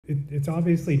it's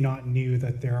obviously not new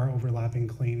that there are overlapping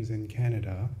claims in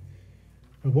Canada,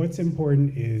 but what's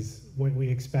important is what we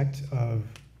expect of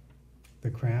the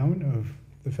Crown, of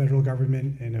the federal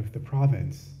government, and of the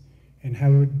province, and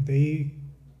how they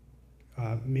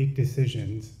make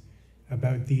decisions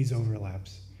about these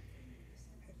overlaps.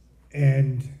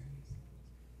 And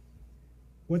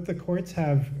what the courts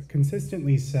have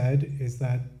consistently said is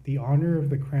that the honor of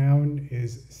the Crown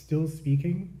is still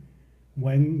speaking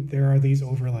when there are these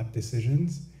overlap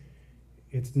decisions.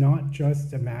 It's not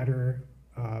just a matter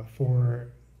for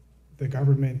the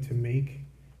government to make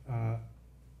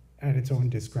at its own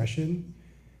discretion,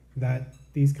 that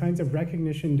these kinds of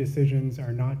recognition decisions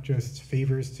are not just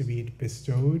favors to be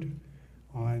bestowed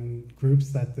on groups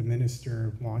that the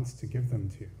minister wants to give them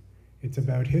to. It's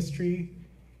about history,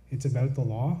 it's about the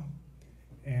law,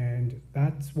 and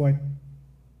that's what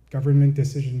government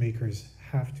decision makers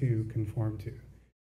have to conform to.